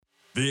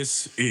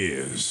This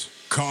is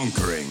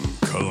Conquering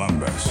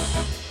Columbus.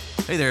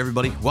 Hey there,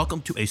 everybody.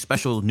 Welcome to a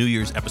special New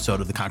Year's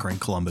episode of the Conquering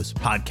Columbus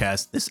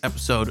podcast. This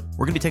episode,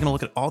 we're going to be taking a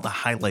look at all the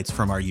highlights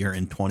from our year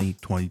in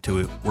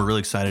 2022. We're really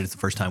excited. It's the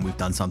first time we've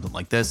done something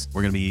like this.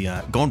 We're going to be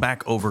going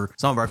back over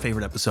some of our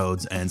favorite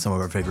episodes and some of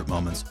our favorite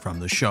moments from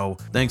the show.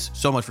 Thanks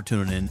so much for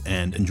tuning in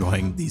and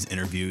enjoying these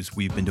interviews.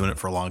 We've been doing it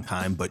for a long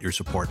time, but your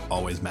support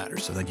always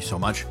matters. So thank you so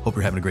much. Hope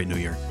you're having a great new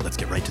year. Let's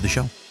get right to the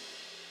show.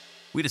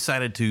 We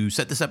decided to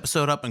set this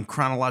episode up in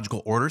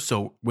chronological order.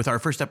 So with our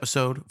first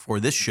episode for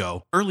this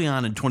show, early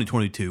on in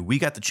 2022, we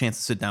got the chance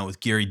to sit down with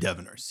Gary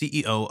Devener,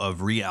 CEO of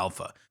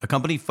ReAlpha, a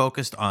company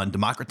focused on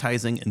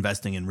democratizing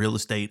investing in real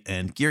estate.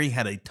 And Gary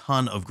had a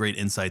ton of great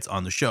insights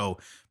on the show,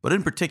 but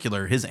in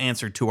particular, his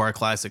answer to our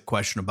classic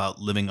question about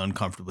living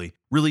uncomfortably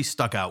really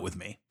stuck out with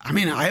me. I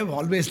mean, I've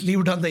always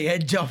lived on the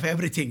edge of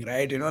everything,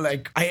 right?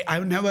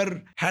 I've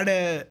never had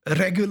a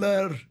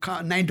regular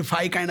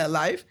 9-to-5 kind of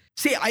life.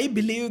 See, I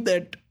believe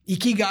that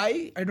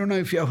Ikigai, I don't know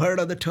if you have heard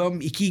of the term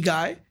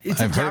Ikigai.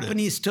 It's a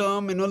Japanese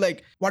term,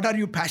 what are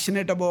you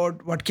passionate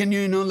about? What can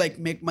you,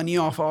 make money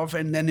off of?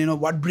 And then,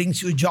 what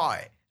brings you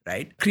joy,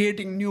 right?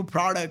 Creating new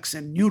products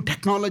and new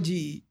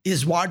technology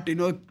is what,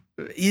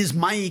 is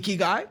my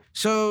Ikigai.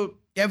 So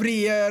every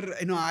year,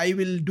 I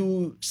will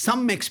do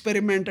some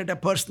experiment at a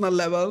personal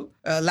level.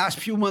 Last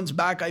few months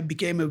back, I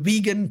became a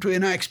vegan to,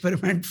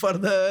 experiment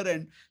further.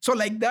 And so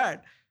like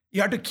that,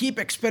 you have to keep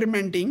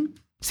experimenting.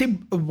 See,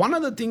 one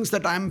of the things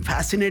that I'm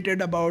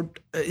fascinated about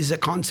is a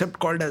concept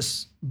called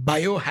as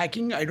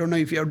biohacking. I don't know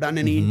if you have done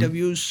any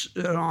interviews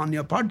on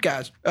your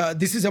podcast.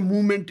 This is a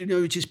movement,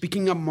 which is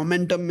picking up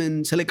momentum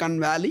in Silicon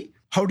Valley.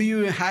 How do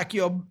you hack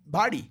your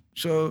body?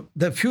 So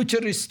the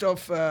futurist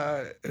of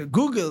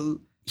Google,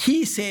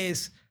 he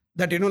says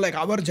that,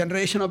 our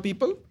generation of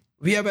people,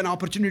 we have an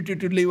opportunity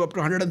to live up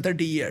to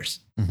 130 years.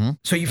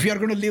 So if you're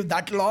going to live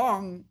that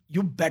long,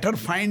 you better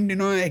find,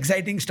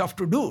 exciting stuff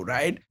to do,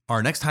 right?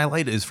 Our next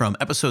highlight is from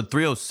episode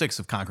 306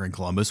 of Conquering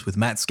Columbus with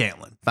Matt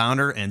Scanlon,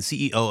 founder and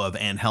CEO of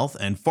Ant Health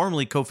and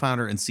formerly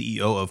co-founder and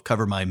CEO of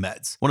Cover My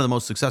Meds, one of the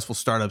most successful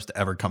startups to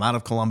ever come out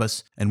of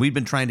Columbus. And we've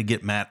been trying to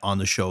get Matt on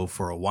the show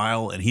for a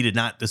while, and he did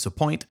not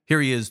disappoint.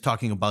 Here he is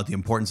talking about the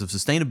importance of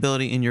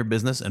sustainability in your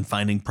business and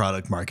finding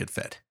product market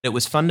fit. It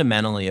was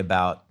fundamentally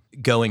about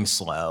going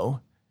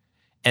slow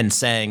and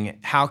saying,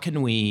 how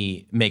can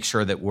we make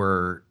sure that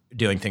we're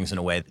doing things in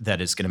a way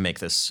that is going to make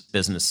this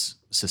business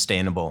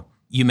sustainable?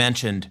 You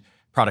mentioned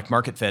product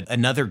market fit.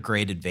 Another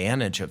great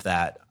advantage of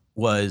that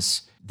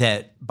was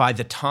that by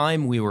the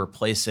time we were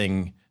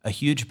placing a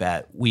huge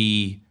bet,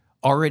 we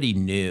already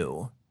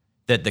knew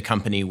that the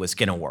company was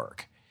going to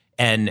work.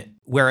 And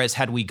whereas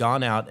had we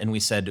gone out and we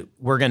said,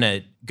 we're going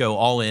to go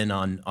all in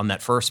on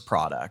that first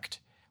product,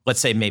 let's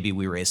say maybe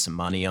we raised some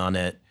money on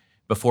it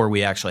before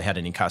we actually had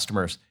any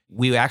customers,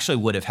 we actually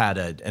would have had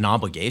an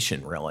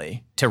obligation,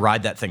 really, to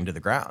ride that thing to the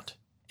ground.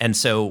 And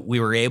so we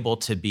were able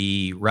to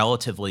be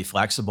relatively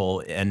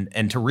flexible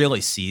and to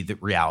really see the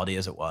reality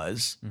as it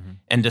was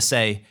and to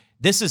say,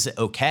 this is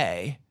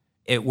okay.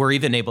 We're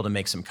even able to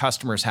make some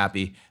customers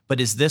happy, but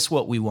is this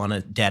what we want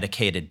to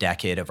dedicate a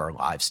decade of our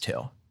lives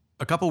to?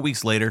 A couple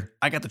weeks later,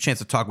 I got the chance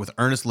to talk with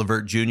Ernest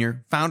Levert Jr.,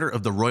 founder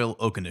of the Royal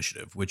Oak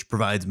Initiative, which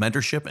provides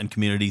mentorship and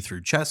community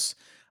through chess.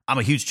 I'm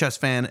a huge chess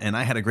fan, and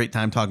I had a great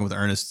time talking with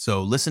Ernest,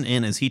 so listen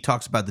in as he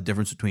talks about the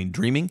difference between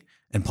dreaming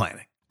and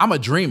planning. I'm a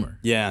dreamer.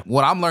 Yeah.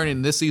 What I'm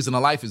learning this season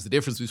of life is the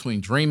difference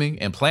between dreaming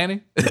and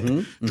planning.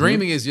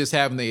 Dreaming is just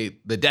having the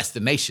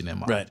destination in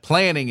mind. Right.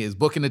 Planning is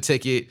booking the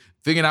ticket,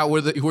 figuring out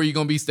where you're going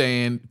to be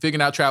staying,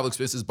 figuring out travel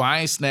expenses,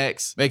 buying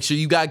snacks, make sure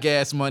you got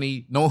gas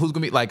money, knowing who's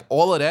going to be, like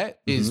all of that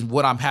is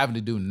what I'm having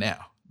to do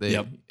now.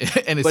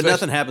 And but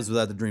nothing happens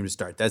without the dream to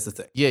start. That's the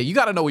thing. Yeah, you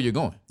got to know where you're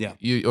going. Yeah.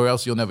 Or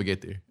else you'll never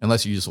get there.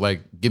 Unless you just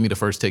give me the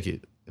first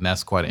ticket. And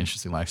that's quite an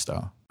interesting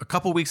lifestyle. A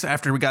couple weeks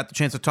after we got the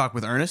chance to talk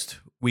with Ernest,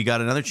 we got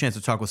another chance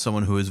to talk with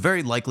someone who is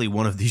very likely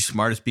one of the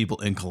smartest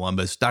people in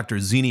Columbus, Dr.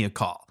 Xenia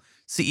Kaul,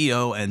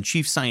 CEO and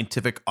Chief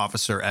Scientific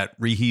Officer at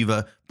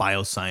Rehiva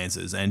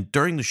Biosciences. And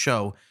during the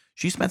show,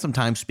 she spent some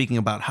time speaking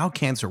about how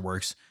cancer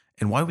works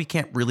and why we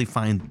can't really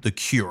find the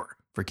cure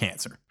for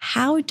cancer.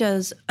 How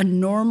does a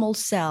normal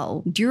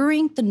cell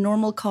during the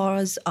normal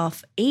course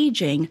of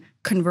aging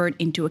convert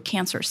into a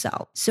cancer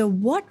cell? So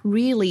what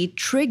really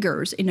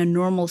triggers in a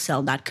normal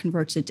cell that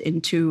converts it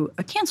into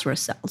a cancerous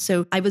cell?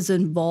 So I was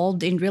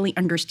involved in really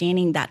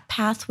understanding that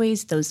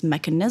pathways, those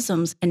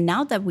mechanisms. And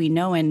now that we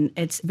know, and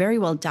it's very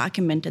well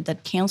documented,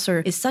 that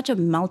cancer is such a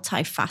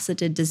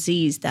multifaceted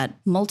disease that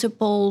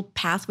multiple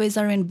pathways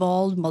are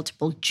involved,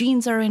 multiple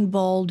genes are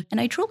involved. And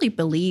I truly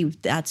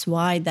believe that's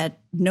why that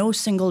no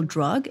single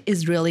drug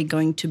is really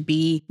going to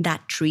be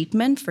that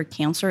treatment for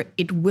cancer.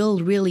 It will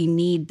really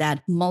need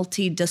that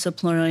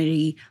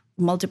multidisciplinary,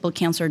 multiple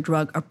cancer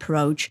drug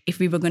approach if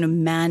we were going to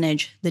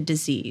manage the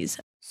disease.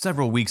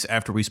 Several weeks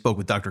after we spoke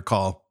with Dr.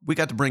 Kaul, we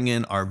got to bring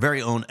in our very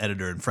own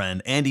editor and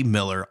friend, Andy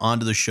Miller,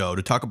 onto the show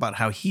to talk about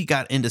how he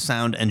got into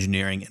sound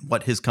engineering and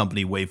what his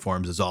company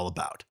Waveforms is all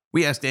about.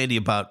 We asked Andy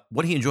about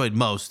what he enjoyed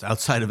most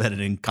outside of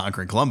editing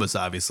Conquering Columbus,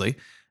 obviously,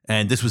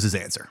 and this was his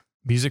answer.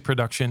 music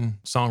production,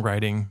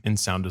 songwriting, and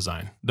sound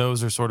design.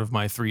 Those are sort of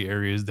my 3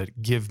 areas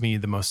that give me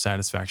the most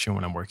satisfaction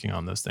when I'm working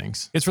on those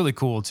things. It's really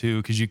cool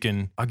too, because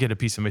I'll get a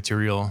piece of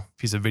material,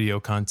 piece of video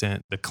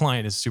content. The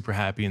client is super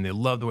happy and they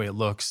love the way it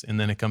looks. And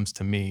then it comes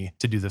to me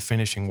to do the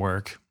finishing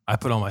work. I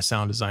put all my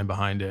sound design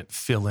behind it,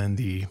 fill in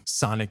the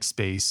sonic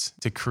space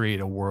to create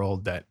a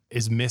world that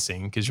is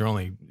missing because you're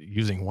only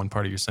using one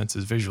part of your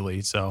senses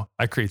visually. So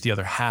I create the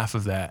other half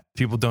of that.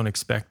 People don't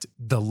expect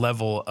the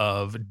level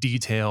of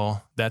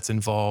detail that's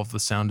involved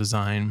with sound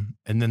design.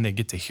 And then they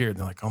get to hear it.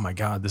 They're like, oh my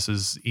God, this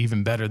is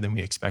even better than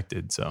we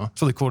expected. So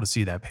it's really cool to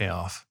see that pay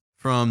off.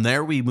 From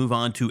there, we move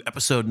on to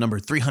episode number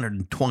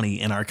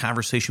 320 in our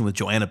conversation with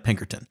Joanna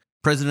Pinkerton,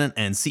 president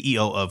and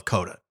CEO of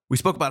Coda. We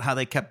spoke about how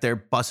they kept their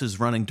buses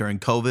running during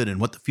COVID and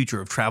what the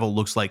future of travel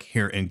looks like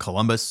here in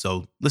Columbus.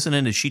 So listen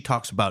in as she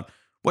talks about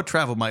what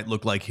travel might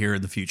look like here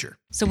in the future.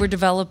 So we're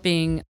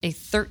developing a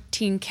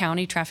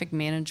 13-county traffic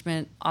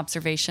management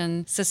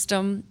observation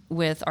system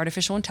with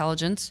artificial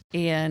intelligence.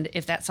 And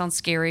if that sounds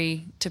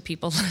scary to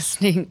people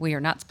listening, we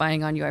are not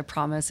spying on you, I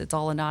promise. It's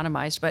all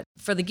anonymized. But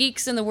for the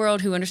geeks in the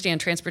world who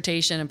understand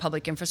transportation and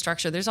public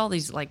infrastructure, there's all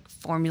these like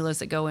formulas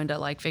that go into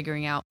like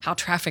figuring out how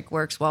traffic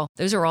works. Well,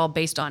 those are all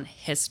based on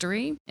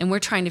history. And we're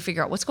trying to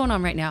figure out what's going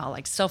on right now,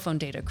 like cell phone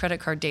data,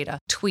 credit card data,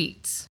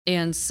 tweets.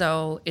 And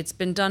so it's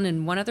been done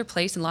in one other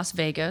place in Las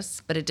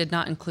Vegas, but it did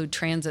not include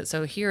transit.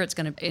 So here it's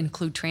going to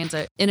include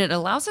transit. And it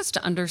allows us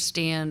to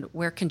understand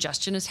where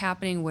congestion is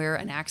happening, where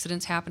an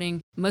accident's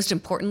happening. Most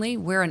importantly,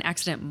 where an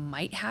accident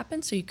might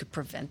happen so you could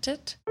prevent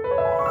it.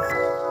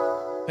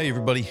 Hey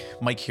everybody,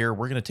 Mike here.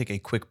 We're going to take a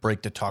quick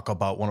break to talk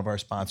about one of our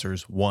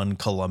sponsors, One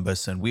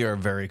Columbus, and we are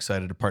very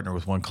excited to partner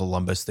with One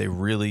Columbus. They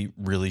really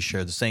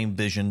share the same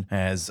vision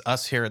as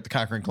us here at the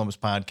Conquering Columbus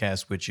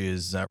podcast, which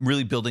is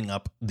really building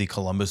up the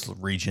Columbus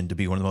region to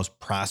be one of the most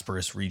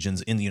prosperous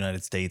regions in the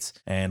United States.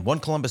 And One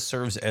Columbus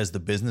serves as the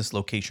business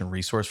location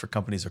resource for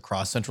companies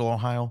across Central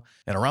Ohio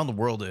and around the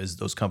world as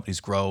those companies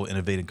grow,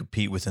 innovate, and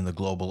compete within the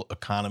global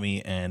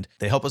economy. And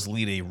they help us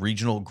lead a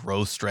regional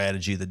growth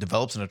strategy that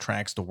develops and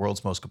attracts the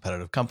world's most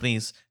competitive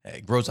companies,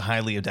 grows a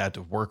highly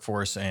adaptive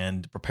workforce,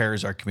 and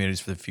prepares our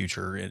communities for the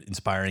future,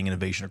 inspiring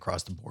innovation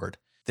across the board.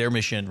 Their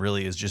mission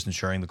really is just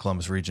ensuring the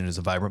Columbus region is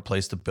a vibrant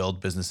place to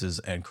build businesses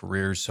and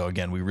careers. So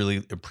again, we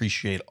really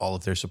appreciate all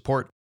of their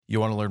support.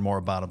 You want to learn more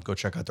about them, go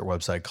check out their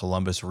website,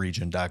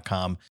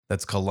 columbusregion.com.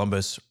 That's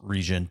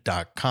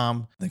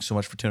columbusregion.com. Thanks so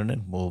much for tuning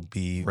in. We'll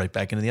be right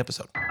back into the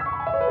episode.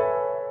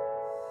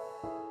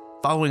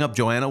 Following up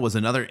Joanna was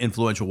another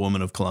influential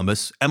woman of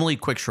Columbus, Emily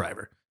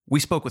Quickschreiber. We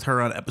spoke with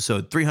her on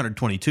episode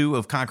 322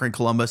 of Conquering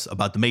Columbus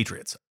about the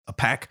Matriots, a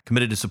PAC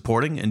committed to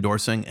supporting,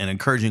 endorsing, and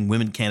encouraging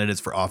women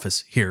candidates for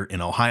office here in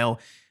Ohio.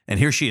 And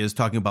here she is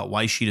talking about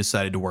why she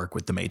decided to work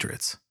with the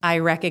Matriots. I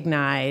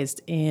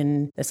recognized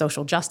in the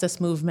social justice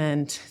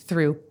movement,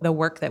 through the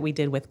work that we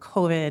did with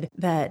COVID,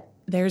 that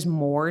there's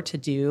more to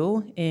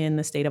do in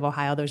the state of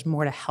Ohio. There's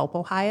more to help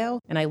Ohio.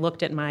 And I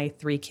looked at my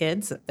 3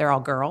 kids. They're all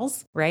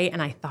girls, right?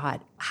 And I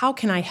thought, how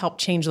can I help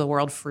change the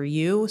world for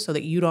you so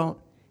that you don't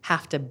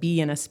have to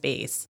be in a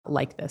space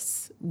like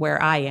this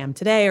where I am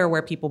today or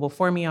where people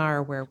before me are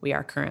or where we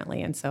are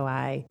currently. And so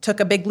I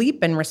took a big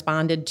leap and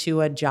responded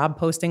to a job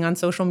posting on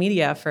social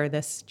media for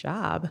this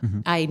job. Mm-hmm.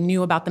 I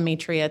knew about the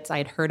Matriots. I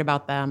had heard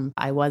about them.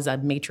 I was a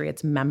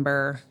Matriots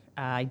member.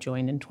 I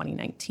joined in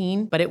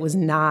 2019, but it was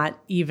not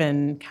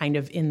even kind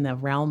of in the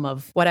realm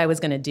of what I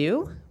was going to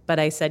do. But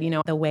I said,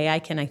 the way I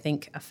can, I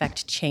think,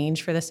 affect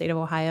change for the state of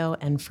Ohio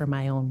and for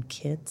my own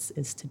kids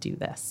is to do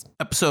this.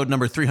 Episode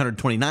number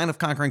 329 of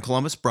Conquering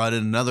Columbus brought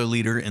in another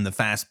leader in the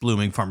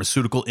fast-blooming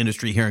pharmaceutical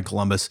industry here in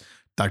Columbus,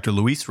 Dr.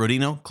 Luis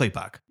Rodino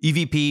Claypoc,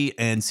 EVP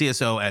and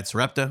CSO at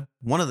Sarepta.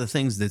 One of the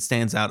things that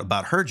stands out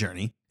about her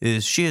journey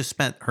is she has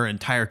spent her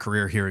entire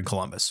career here in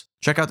Columbus.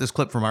 Check out this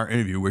clip from our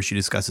interview where she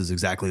discusses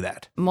exactly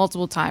that.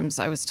 Multiple times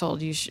I was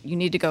told you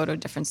need to go to a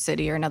different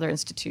city or another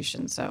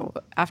institution. So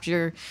after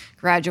you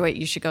graduate,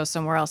 you should go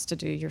somewhere else to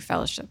do your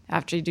fellowship.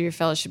 After you do your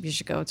fellowship, you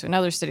should go to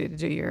another city to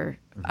do your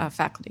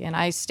faculty. And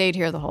I stayed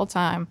here the whole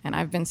time, and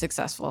I've been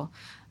successful.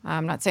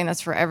 I'm not saying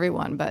that's for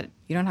everyone, but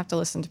you don't have to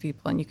listen to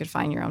people, and you could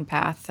find your own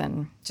path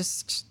and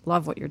just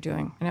love what you're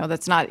doing. I know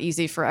that's not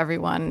easy for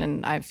everyone,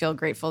 and I feel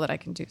grateful that I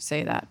can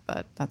say that,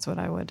 but that's what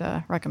I would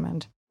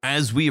recommend.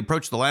 As we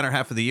approach the latter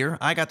half of the year,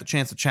 I got the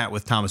chance to chat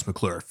with Thomas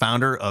McClure,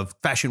 founder of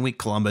Fashion Week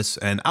Columbus.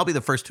 And I'll be the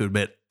first to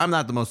admit, I'm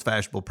not the most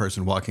fashionable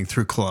person walking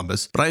through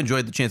Columbus, but I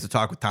enjoyed the chance to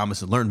talk with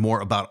Thomas and learn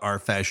more about our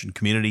fashion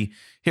community.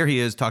 Here he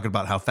is talking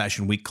about how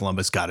Fashion Week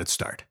Columbus got its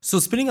start. So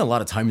spending a lot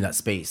of time in that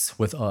space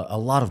with a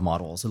lot of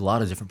models, a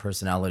lot of different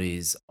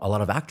personalities, a lot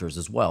of actors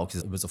as well,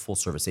 because it was a full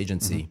service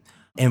agency,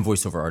 and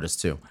voiceover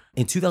artists too.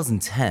 In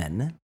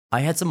 2010, I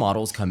had some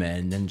models come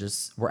in and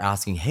just were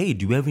asking, hey,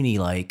 do you have any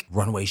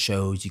runway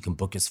shows you can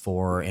book us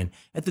for? And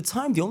at the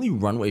time, the only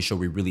runway show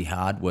we really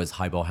had was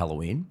Highball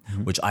Halloween,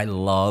 which I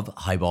love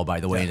Highball, by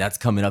the way. Yeah. That's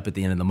coming up at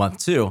the end of the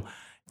month too.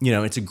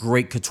 It's a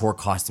great couture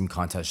costume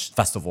contest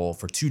festival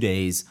for 2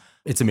 days.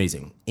 It's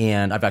amazing.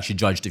 And I've actually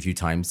judged a few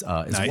times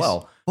as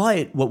well.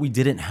 But what we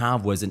didn't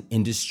have was an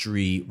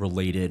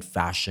industry-related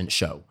fashion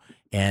show.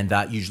 And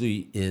that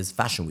usually is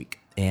Fashion Week.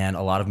 And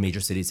a lot of major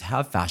cities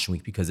have Fashion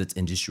Week because it's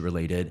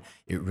industry-related.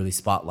 It really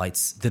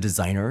spotlights the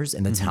designers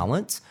and the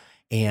talent.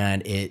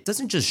 And it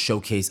doesn't just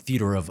showcase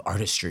theater of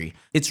artistry.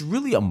 It's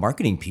really a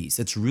marketing piece.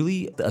 It's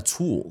really a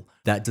tool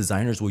that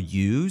designers will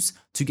use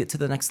to get to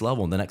the next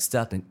level and the next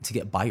step and to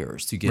get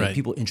buyers, to get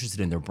people interested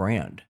in their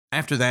brand.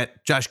 After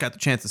that, Josh got the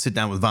chance to sit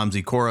down with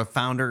Vamsi Kora,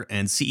 founder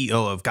and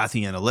CEO of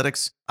Gothy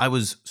Analytics. I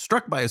was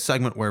struck by a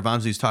segment where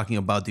Vamsi is talking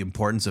about the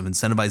importance of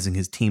incentivizing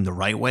his team the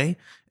right way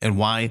and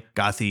why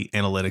Gothy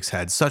Analytics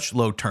had such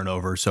low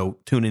turnover. So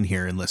tune in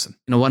here and listen.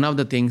 One of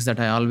the things that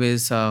I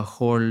always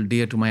hold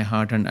dear to my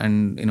heart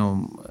and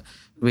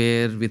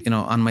wear with,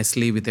 on my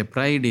sleeve with a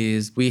pride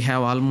is we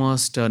have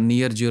almost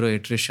near zero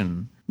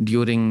attrition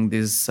during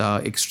these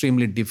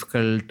extremely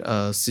difficult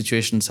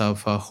situations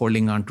of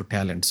holding on to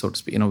talent, so to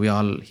speak. We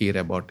all hear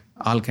about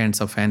all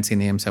kinds of fancy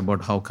names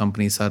about how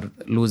companies are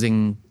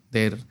losing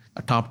their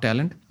top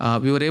talent.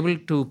 We were able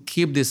to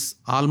keep this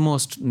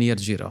almost near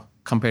zero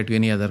compared to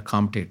any other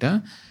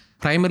competitor,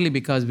 primarily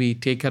because we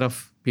take care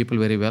of people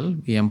very well,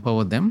 we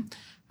empower them.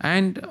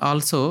 And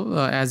also,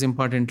 as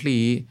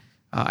importantly,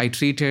 I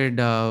treated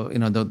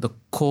the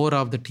core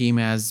of the team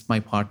as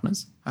my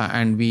partners,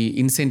 and we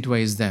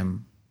incentivize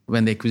them.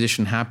 When the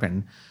acquisition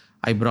happened,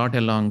 I brought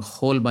along a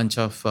whole bunch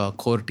of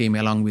core team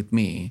along with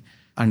me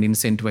and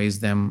incentivized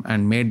them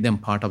and made them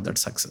part of that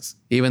success.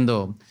 Even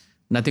though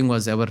nothing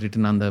was ever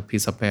written on the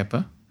piece of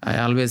paper, I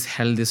always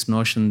held this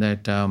notion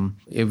that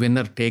a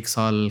winner takes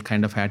all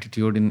kind of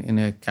attitude in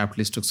a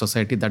capitalistic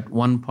society, that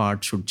one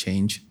part should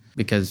change,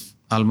 because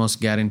almost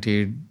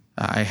guaranteed,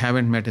 I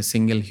haven't met a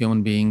single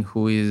human being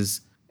who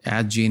is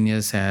as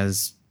genius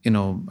as,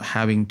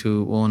 having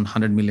to own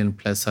 100 million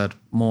plus or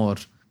more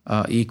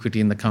equity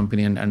in the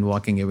company and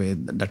walking away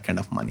with that kind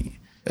of money.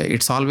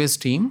 It's always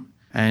team,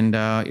 and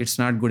it's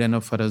not good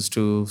enough for us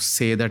to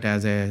say that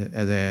as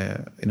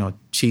a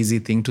cheesy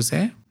thing to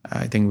say.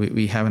 I think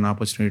we have an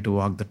opportunity to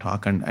walk the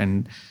talk,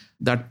 and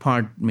that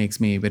part makes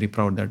me very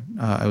proud that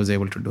I was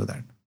able to do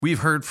that. We've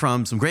heard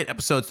from some great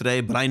episodes today,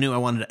 but I knew I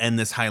wanted to end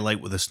this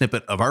highlight with a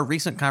snippet of our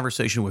recent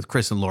conversation with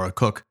Chris and Laura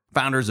Cook,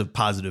 founders of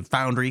Positive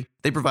Foundry.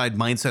 They provide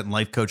mindset and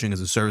life coaching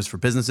as a service for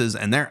businesses,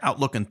 and their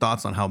outlook and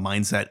thoughts on how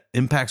mindset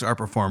impacts our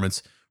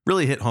performance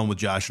really hit home with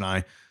Josh and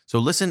I. So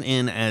listen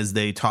in as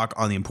they talk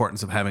on the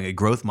importance of having a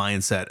growth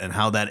mindset and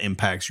how that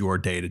impacts your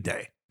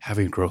day-to-day.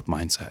 Having a growth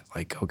mindset,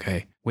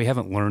 okay, we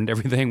haven't learned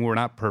everything. We're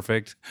not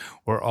perfect.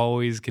 We're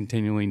always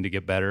continuing to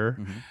get better.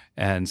 Mm-hmm.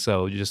 And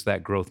so just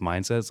that growth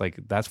mindset,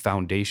 that's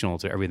foundational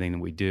to everything that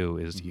we do,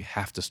 is you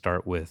have to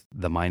start with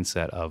the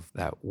mindset of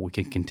that we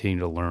can continue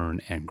to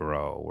learn and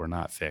grow. We're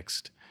not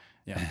fixed.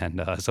 Yeah.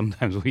 And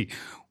sometimes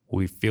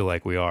we feel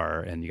like we are,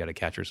 and you got to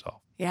catch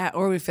yourself. Yeah,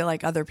 or we feel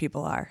like other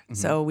people are. Mm-hmm.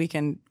 So we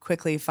can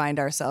quickly find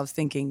ourselves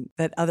thinking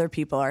that other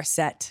people are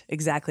set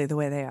exactly the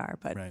way they are.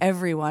 But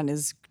everyone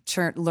is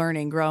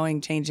learning,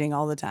 growing, changing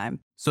all the time.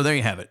 So there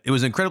you have it. It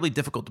was incredibly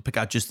difficult to pick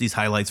out just these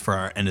highlights for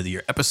our end of the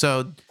year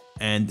episode.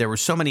 And there were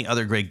so many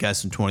other great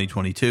guests in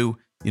 2022.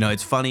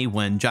 It's funny,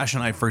 when Josh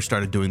and I first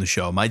started doing the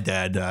show, my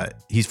dad,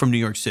 he's from New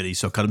York City,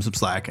 so cut him some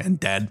slack. And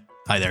Dad,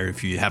 hi there,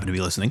 if you happen to be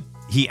listening.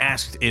 He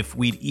asked if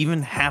we'd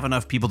even have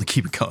enough people to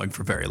keep it going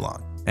for very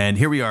long. And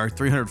here we are,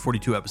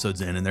 342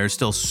 episodes in, and there's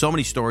still so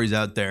many stories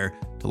out there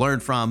to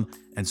learn from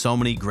and so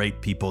many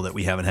great people that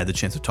we haven't had the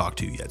chance to talk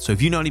to yet. So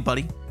if you know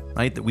anybody,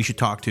 that we should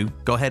talk to,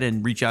 go ahead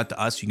and reach out to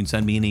us. You can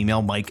send me an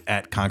email,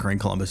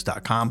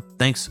 mike@conqueringcolumbus.com.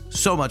 Thanks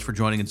so much for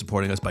joining and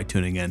supporting us by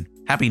tuning in.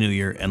 Happy New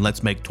Year, and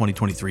let's make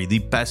 2023 the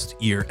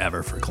best year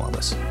ever for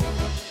Columbus.